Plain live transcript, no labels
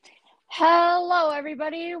Hello,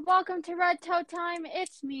 everybody. Welcome to Red Toe Time.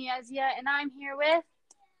 It's me, Ezia, and I'm here with.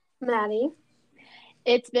 Maddie.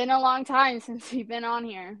 It's been a long time since we've been on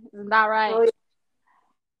here. Isn't that right?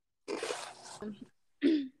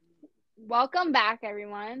 Welcome back,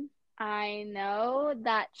 everyone. I know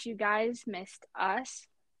that you guys missed us.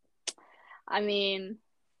 I mean,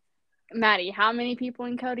 Maddie, how many people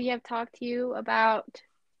in Cody have talked to you about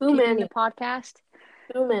Too keeping many. the podcast?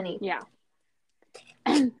 Too many. Yeah.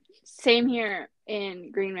 Same here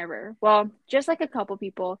in Green River. Well, just like a couple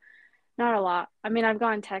people. Not a lot. I mean, I've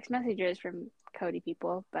gotten text messages from Cody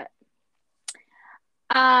people, but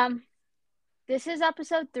this is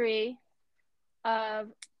episode 3 of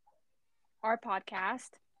our podcast,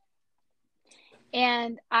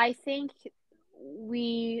 and I think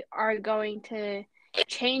we are going to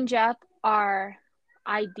change up our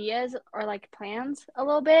ideas or like plans a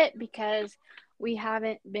little bit because we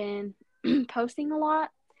haven't been posting a lot.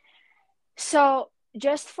 So,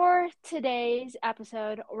 just for today's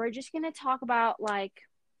episode, we're just going to talk about like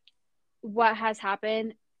what has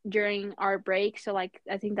happened during our break. So like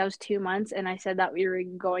I think that was 2 months, and I said that we were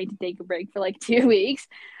going to take a break for like 2 weeks,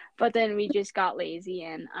 but then we just got lazy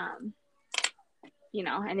and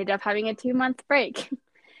ended up having a 2-month break.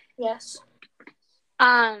 Yes.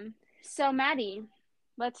 So Maddie,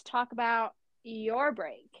 let's talk about your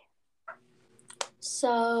break.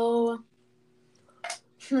 So,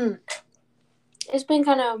 it's been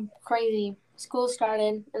kind of crazy. School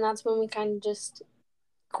started, and that's when we kind of just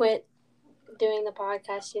quit doing the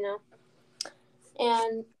podcast,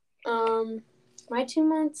 And, my 2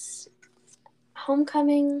 months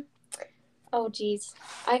homecoming, oh, geez.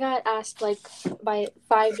 I got asked, like, by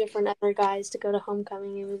 5 different other guys to go to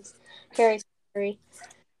homecoming. It was very scary.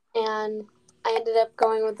 And I ended up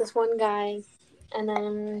going with this one guy, and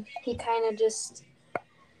then he just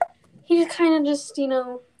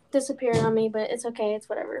disappeared on me, but it's okay. It's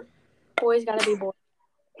whatever. Boys gotta be boys.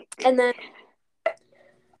 And then,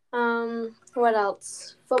 what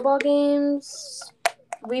else? Football games.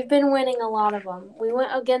 We've been winning a lot of them. We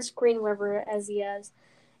went against Green River as yes,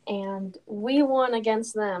 and we won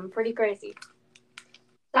against them. Pretty crazy.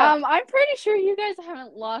 So, I'm pretty sure you guys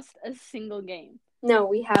haven't lost a single game. No,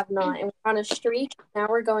 we have not. And we're on a streak. Now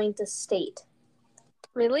we're going to state.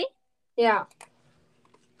 Really? Yeah.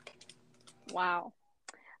 Wow.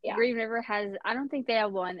 Yeah. Green River I don't think they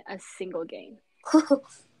have won a single game.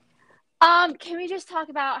 Can we just talk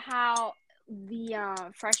about how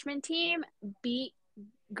the freshman team beat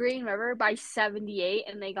Green River by 78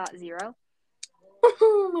 and they got 0?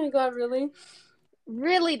 Oh my god, really?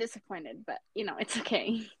 Really disappointed, but it's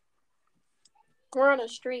okay. We're on a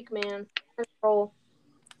streak, man. Roll.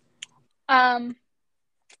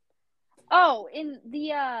 In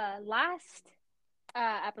the last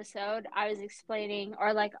episode, I was explaining,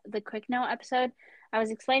 or like the quick note episode, I was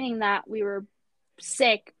explaining that we were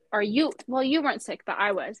sick, or you weren't sick, but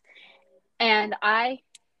I was, and I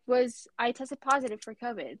tested positive for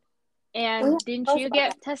COVID. And didn't you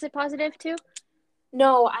get tested positive too?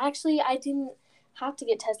 No, actually, I didn't have to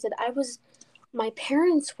get tested. My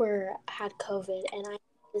parents had COVID, and I had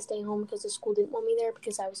to stay home because the school didn't want me there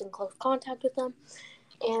because I was in close contact with them,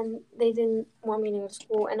 and they didn't want me to go to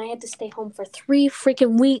school, and I had to stay home for 3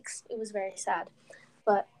 freaking weeks. It was very sad,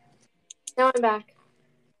 but now I'm back,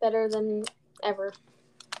 better than ever.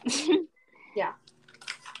 Yeah.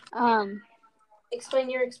 Explain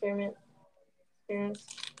your experience.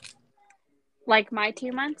 Like my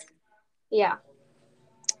 2 months? Yeah.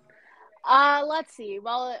 Let's see.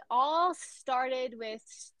 Well, it all started with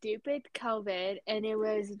stupid COVID, and it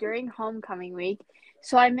was during homecoming week.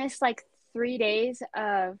 So I missed like 3 days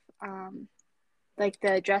of like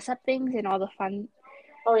the dress up things and all the fun.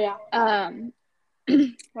 Oh yeah.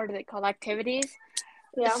 What are they called? Activities.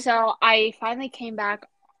 Yeah. So I finally came back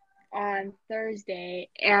on Thursday,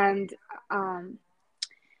 and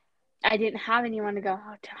I didn't have anyone to go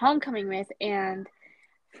to homecoming with, and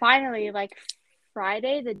finally, like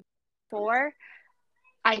Friday the 4,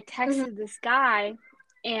 I texted this guy,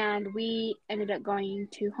 and we ended up going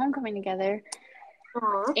to homecoming together.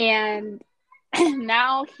 Aww. And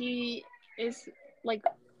now he is like,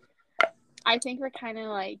 I think we're kind of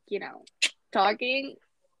like, talking.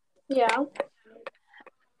 Yeah.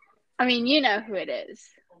 I mean, you know who it is.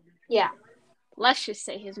 Yeah. Let's just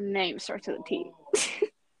say his name starts with a T.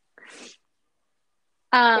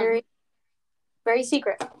 Very, very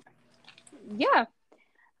secret. Yeah.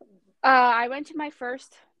 I went to my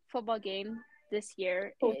first football game this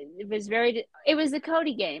year. It was the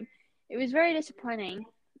Cody game. It was very disappointing.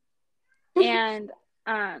 And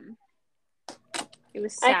it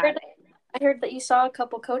was sad. I heard that you saw a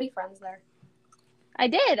couple Cody friends there. I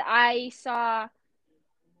did. I saw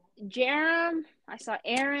Jerem. I saw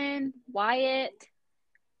Aaron, Wyatt.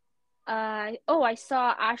 I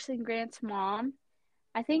saw Ashley Grant's mom.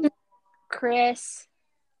 I think Chris.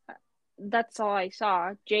 That's all I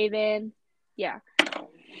saw. Javen. Yeah.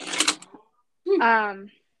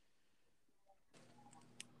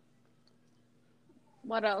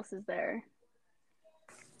 What else is there?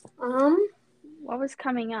 What was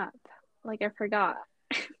coming up? Like I forgot.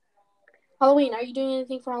 Halloween. Are you doing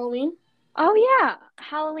anything for Halloween? Oh yeah,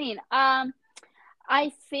 Halloween.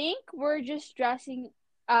 I think we're just dressing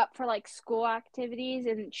up for like school activities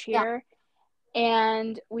and cheer,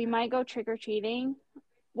 and we might go trick or treating.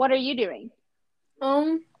 What are you doing?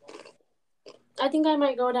 I think I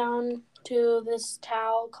might go down to this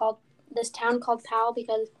town called Powell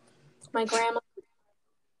because my grandma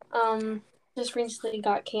just recently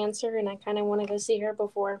got cancer, and I kind of want to go see her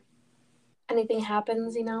before anything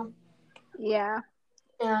happens, you know. Yeah.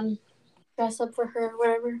 And dress up for her,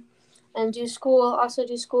 whatever, and do school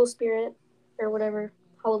spirit or whatever,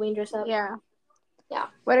 Halloween dress up. Yeah. Yeah.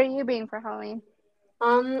 What are you being for Halloween?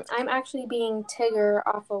 I'm actually being Tigger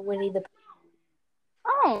off of Winnie the Pooh.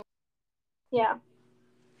 Oh. Yeah.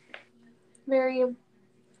 Very. I'm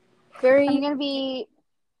gonna be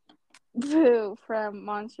Boo from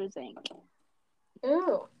Monsters Inc.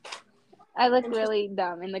 Ooh. I look really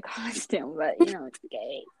dumb in the costume, but you know it's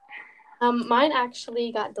okay. Mine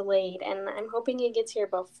actually got delayed, and I'm hoping it gets here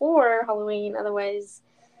before Halloween. Otherwise,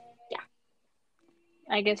 yeah.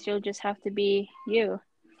 I guess you'll just have to be you.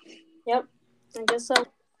 Yep. I guess so.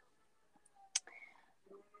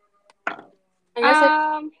 I guess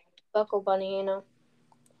like Buckle Bunny, you know.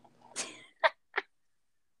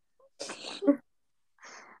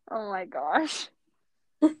 Oh my gosh.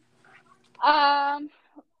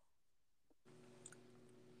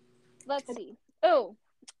 Let's see. Oh,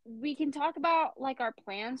 we can talk about like our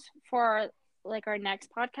plans for like our next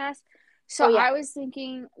podcast. So I was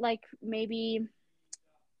thinking like maybe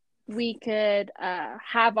we could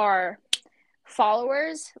have our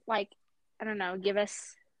followers like I don't know, give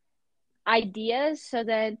us ideas so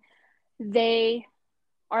then they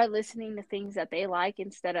are listening to things that they like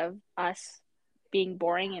instead of us being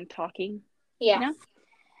boring and talking. Yeah. You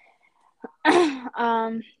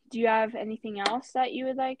know? Do you have anything else that you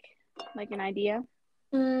would like an idea?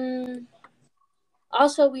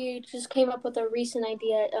 Also, we just came up with a recent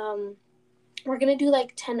idea. We're gonna do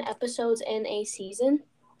like 10 episodes in a season.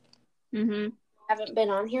 Haven't been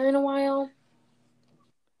on here in a while.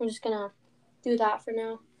 We're just gonna do that for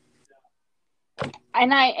now.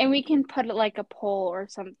 And we can put like a poll or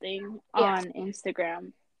something on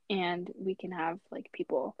Instagram, and we can have like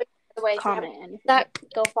people comment and that.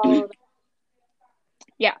 Go follow them.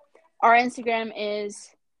 Yeah, our Instagram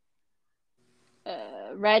is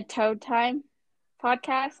Red Toad Time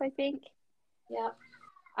Podcast, I think. Yeah,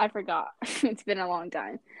 I forgot. It's been a long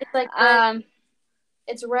time. It's like red,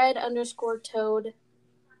 it's red_toad_time.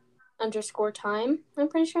 I'm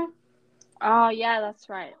pretty sure. Oh yeah, that's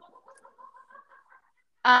right.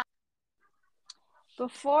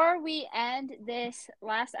 Before we end this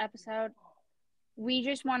last episode, we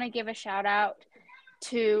just want to give a shout out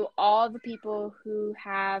to all the people who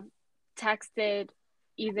have texted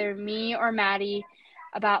either me or Maddie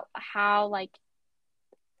about how like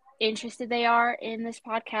interested they are in this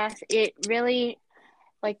podcast. It really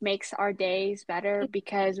like makes our days better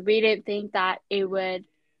because we didn't think that it would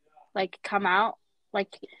like come out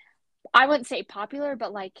like I wouldn't say popular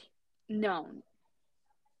but like known.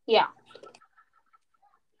 Yeah.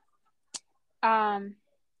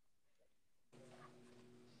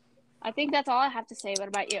 I think that's all I have to say. What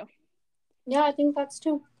about you? Yeah, I think that's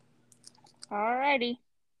too. Alrighty.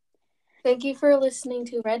 Thank you for listening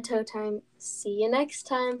to Red Toad Time. See you next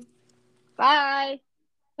time. Bye.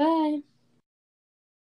 Bye.